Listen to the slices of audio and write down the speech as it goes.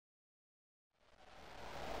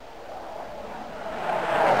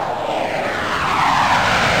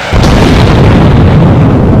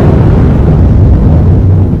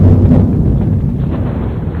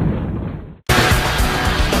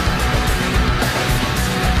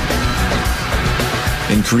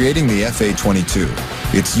In creating the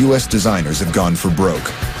FA-22, its U.S. designers have gone for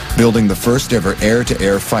broke, building the first ever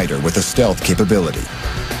air-to-air fighter with a stealth capability,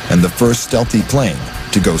 and the first stealthy plane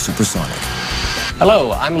to go supersonic.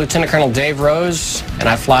 Hello, I'm Lieutenant Colonel Dave Rose, and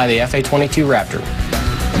I fly the FA-22 Raptor.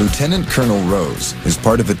 Lieutenant Colonel Rose is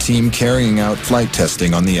part of a team carrying out flight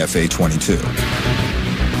testing on the FA-22.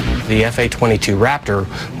 The FA-22 Raptor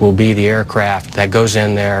will be the aircraft that goes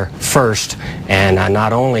in there first and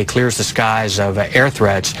not only clears the skies of air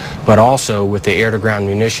threats, but also with the air-to-ground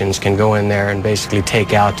munitions can go in there and basically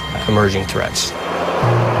take out emerging threats.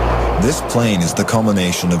 This plane is the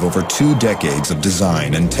culmination of over 2 decades of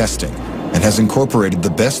design and testing and has incorporated the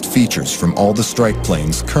best features from all the strike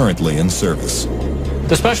planes currently in service.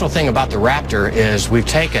 The special thing about the Raptor is we've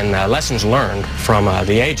taken lessons learned from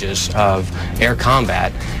the ages of air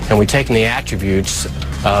combat, and we've taken the attributes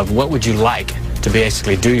of what would you like to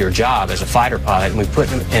basically do your job as a fighter pilot, and we put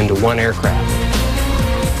them into one aircraft.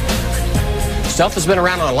 Stealth has been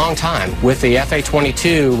around a long time. With the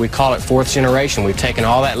FA-22, we call it 4th generation. We've taken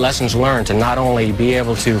all that lessons learned to not only be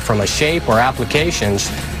able to, from a shape or applications,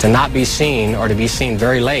 to not be seen or to be seen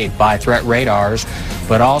very late by threat radars,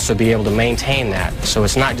 but also be able to maintain that. So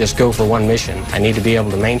it's not just go for one mission. I need to be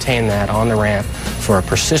able to maintain that on the ramp for a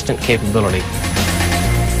persistent capability.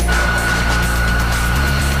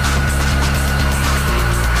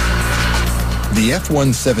 The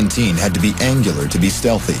F-117 had to be angular to be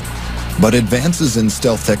stealthy. But advances in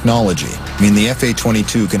stealth technology mean the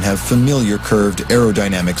FA-22 can have familiar curved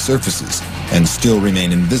aerodynamic surfaces and still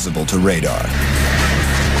remain invisible to radar.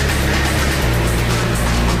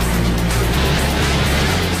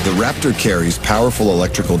 The Raptor carries powerful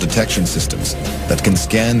electrical detection systems that can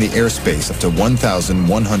scan the airspace up to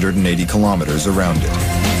 1,180 kilometers around it.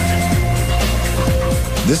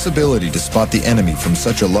 This ability to spot the enemy from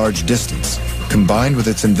such a large distance, combined with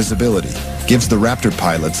its invisibility, gives the Raptor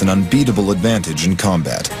pilots an unbeatable advantage in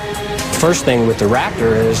combat. First thing with the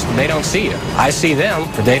Raptor is they don't see you. I see them,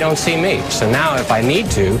 but they don't see me. So now if I need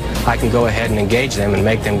to, I can go ahead and engage them and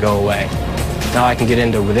make them go away. Now I can get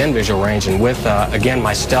into within visual range, and with, again,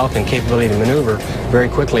 my stealth and capability to maneuver, very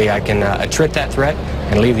quickly I can attrit that threat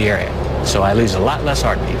and leave the area. So I lose a lot less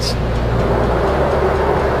heartbeats.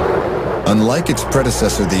 Unlike its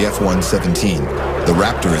predecessor, the F-117, the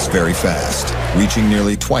Raptor is very fast, reaching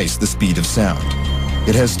nearly twice the speed of sound.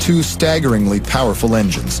 It has 2 staggeringly powerful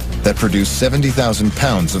engines that produce 70,000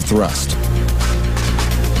 pounds of thrust.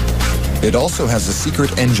 It also has a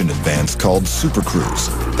secret engine advance called supercruise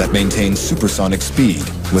that maintains supersonic speed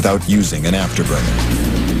without using an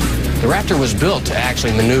afterburner. The Raptor was built to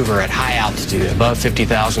actually maneuver at high altitude, above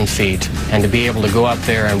 50,000 feet, and to be able to go up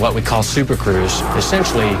there in what we call supercruise,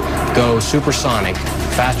 essentially go supersonic,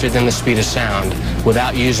 faster than the speed of sound,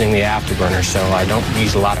 without using the afterburner, so I don't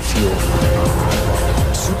use a lot of fuel.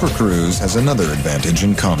 Supercruise has another advantage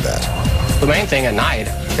in combat. The main thing at night,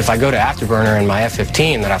 if I go to afterburner in my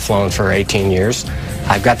F-15 that I've flown for 18 years,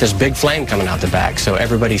 I've got this big flame coming out the back, so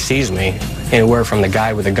everybody sees me, anywhere from the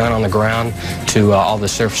guy with a gun on the ground to all the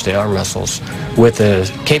surface-to-air missiles. With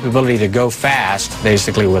the capability to go fast,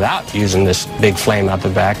 basically without using this big flame out the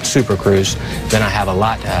back, supercruise, then I have a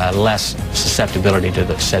lot less susceptibility to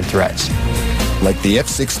the said threats. Like the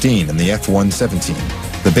F-16 and the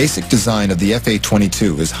F-117, the basic design of the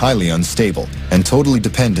FA-22 is highly unstable and totally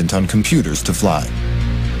dependent on computers to fly.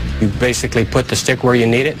 You basically put the stick where you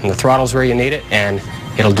need it and the throttles where you need it, and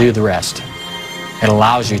it'll do the rest. It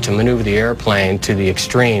allows you to maneuver the airplane to the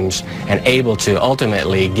extremes and able to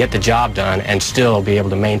ultimately get the job done and still be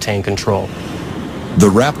able to maintain control.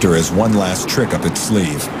 The Raptor has one last trick up its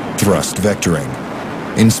sleeve, thrust vectoring.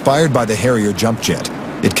 Inspired by the Harrier jump jet,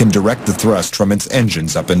 it can direct the thrust from its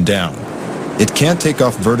engines up and down. It can't take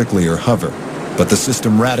off vertically or hover, but the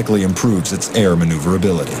system radically improves its air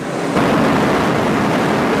maneuverability.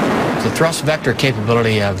 The thrust vector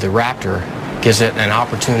capability of the Raptor gives it an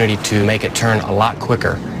opportunity to make it turn a lot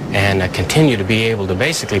quicker and continue to be able to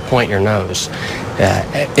basically point your nose.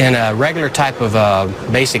 In a regular type of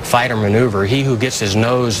basic fighter maneuver, he who gets his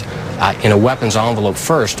nose in a weapons envelope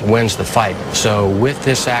first wins the fight. So with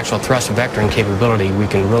this actual thrust vectoring capability, we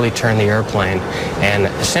can really turn the airplane and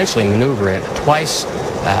essentially maneuver it twice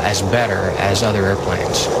as better as other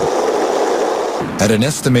airplanes. At an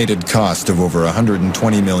estimated cost of over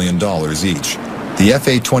 $120 million each, the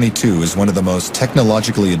FA-22 is one of the most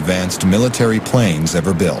technologically advanced military planes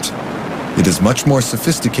ever built. It is much more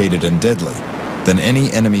sophisticated and deadly than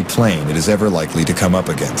any enemy plane it is ever likely to come up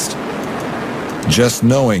against. Just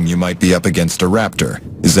knowing you might be up against a Raptor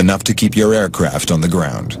is enough to keep your aircraft on the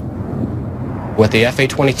ground. With the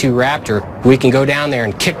FA-22 Raptor, we can go down there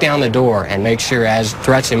and kick down the door and make sure as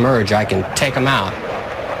threats emerge, I can take them out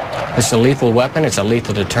It's a lethal weapon. It's a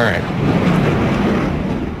lethal deterrent.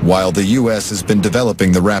 While the U.S. has been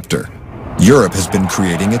developing the Raptor, Europe has been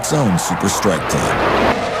creating its own super strike plane.